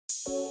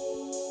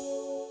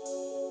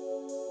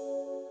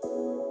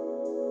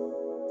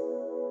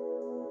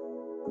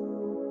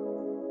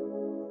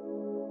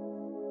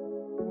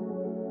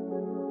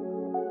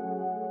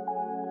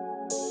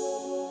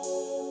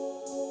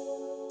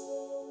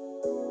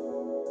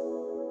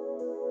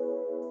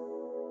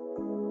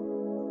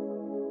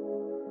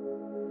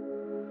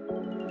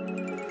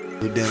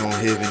Look down on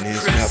heaven and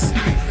smile for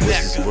me.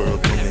 What's this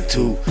world coming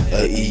to?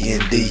 A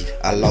E&D.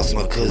 I lost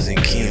my cousin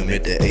Kim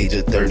at the age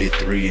of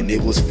 33, and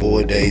it was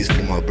 4 days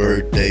for my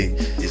birthday.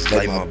 It's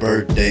like my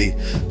birthday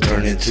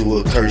turned into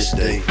a curse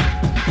day.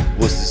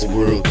 What's this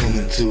world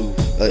coming to?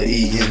 A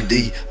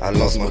E&D. I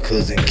lost my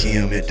cousin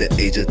Kim at the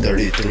age of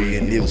 33,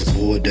 and it was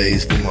 4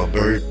 days for my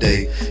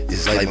birthday.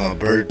 It's like my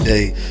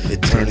birthday,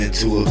 it turned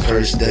into a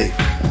curse day.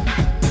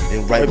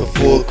 And right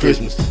before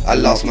Christmas, I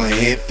lost my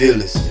Aunt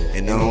Phyllis,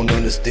 and I don't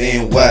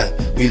understand why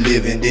we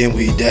live and then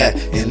we die,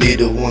 and leave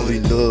the ones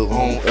we love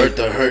on earth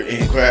to hurt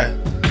and cry.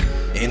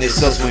 And it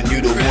sucks when you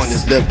the one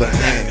that's left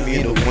behind. Me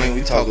and the Wayne,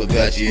 we talk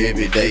about you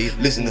every day.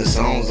 Listen to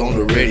songs on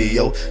the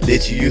radio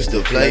that you used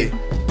to play,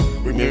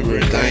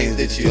 remembering things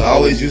that you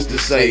always used to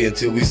say.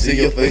 Until we see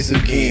your face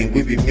again,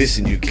 we be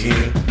missing you,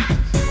 Kim.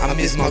 I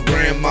miss my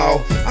grandma,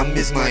 I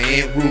miss my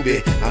Aunt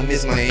Ruby, I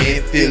miss my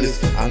Aunt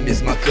Phyllis, I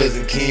miss my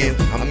cousin Kim,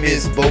 I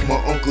miss both my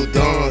Uncle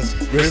Dons.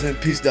 Rest in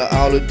peace to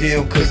all of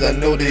them, cause I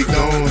know they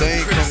gone, they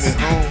ain't coming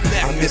home.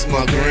 I miss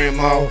my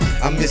grandma,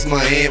 I miss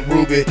my Aunt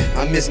Ruby,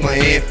 I miss my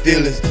Aunt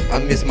Phyllis, I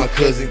miss my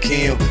cousin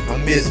Kim, I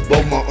miss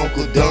both my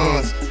Uncle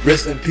Dons.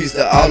 Rest in peace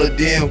to all of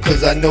them,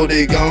 cause I know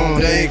they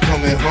gone, they ain't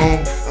coming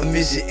home. I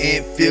miss your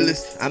Aunt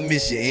Phyllis, I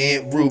miss your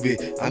Aunt Ruby,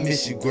 I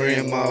miss your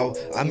grandma,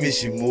 I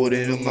miss you more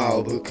than them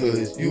all,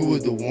 because you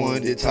was the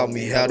one that taught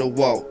me how to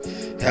walk,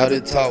 how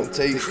to talk,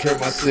 take care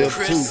of myself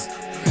too.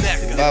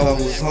 If I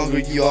was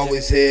hungry, you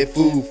always had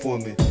food for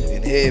me,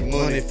 and had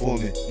money for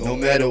me, no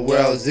matter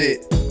where I was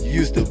at, you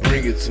used to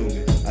bring it to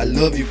me. I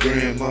love you,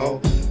 grandma,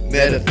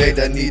 matter of fact,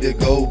 I need to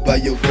go by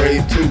your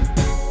grave too.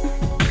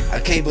 I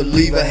can't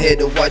believe I had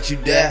to watch you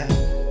die.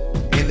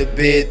 In the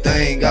bed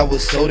thing, I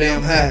was so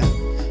damn high,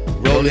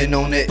 rolling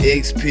on that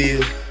X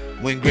pill.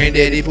 When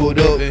granddaddy pulled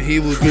up and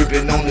he was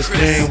gripping on the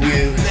steering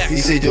wheel, he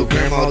said your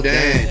grandma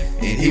died,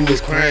 and he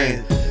was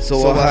crying.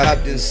 So I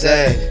hopped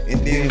inside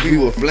and then we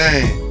were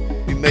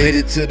flying. We made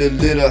it to the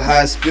little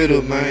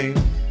hospital, man,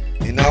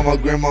 and all my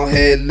grandma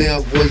had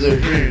left was her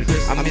hearing.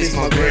 I miss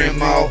my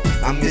grandma,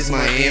 I miss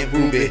my Aunt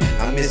Ruby,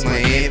 I miss my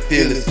Aunt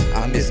Phyllis,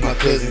 I miss my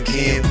cousin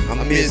Kim,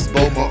 I miss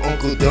both my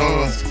Uncle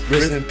Dons.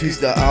 Rest in peace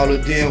to all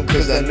of them,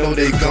 cause I know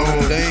they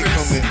gone, they ain't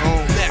coming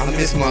home. I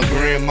miss my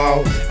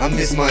grandma, I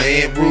miss my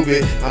Aunt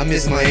Ruby, I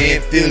miss my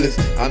Aunt Phyllis,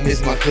 I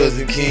miss my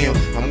cousin Kim,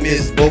 I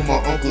miss both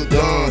my Uncle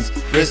Dons.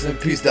 Rest in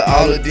peace to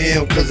all of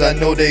them, cause I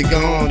know they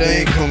gone, they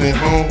ain't coming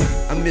home.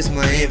 I miss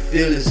my Aunt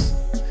Phyllis,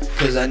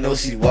 cause I know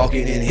she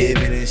walking in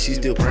heaven and she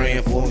still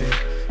praying for me,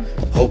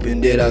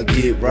 hoping that I'll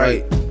get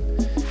right.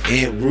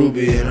 Aunt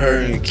Ruby and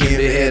her and Kim,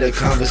 they had a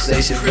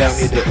conversation about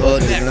me the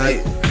other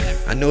night.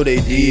 I know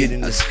they did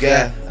in the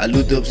sky. I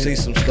looked up, seen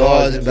some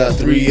stars, and about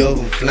 3 of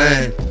them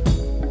flying.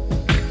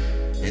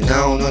 And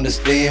I don't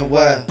understand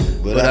why,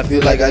 but I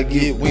feel like I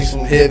get wings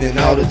from heaven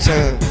all the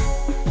time.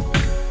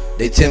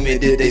 They tell me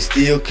that they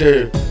still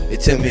care. They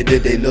tell me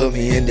that they love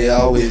me and they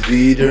always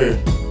be there.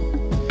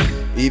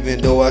 Even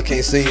though I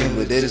can't see him,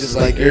 but they're just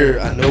like her.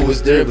 I know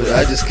it's there, but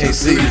I just can't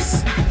see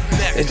it.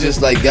 It's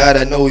just like God,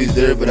 I know he's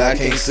there, but I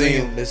can't see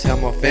him. That's how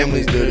my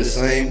family's there the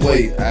same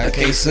way. I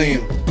can't see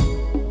him,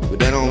 but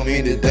that don't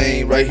mean that they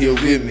ain't right here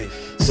with me.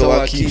 So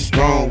I keep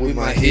strong with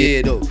my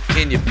head up.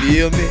 Can you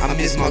feel me? I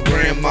miss my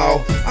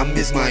grandma, I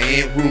miss my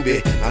Aunt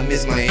Ruby, I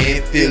miss my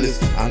Aunt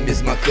Phyllis, I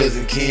miss my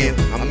cousin Kim,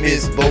 I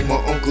miss both my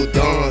Uncle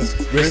Dons.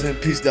 Rest in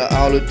peace to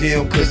all of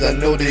them, cause I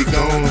know they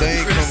gone, they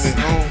ain't coming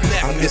home.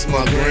 I miss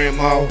my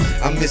grandma,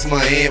 I miss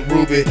my Aunt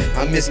Ruby,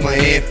 I miss my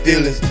Aunt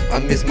Phyllis, I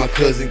miss my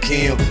cousin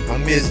Kim, I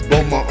miss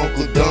both my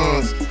Uncle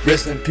Dons.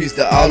 Rest in peace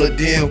to all of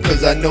them,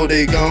 cause I know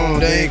they gone,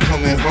 they ain't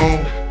coming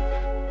home.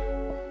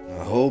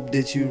 I hope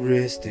that you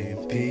rest in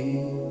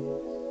peace,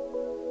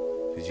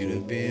 cause you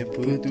done been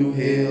put through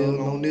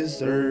hell on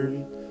this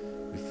earth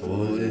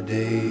before the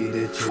day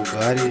that your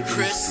body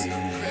deceased.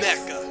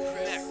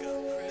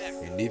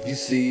 And if you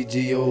see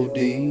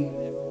G.O.D.,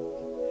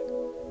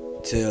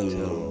 tell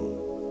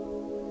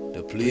him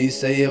to please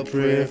say a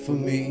prayer for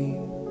me,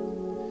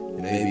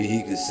 and maybe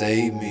he could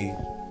save me.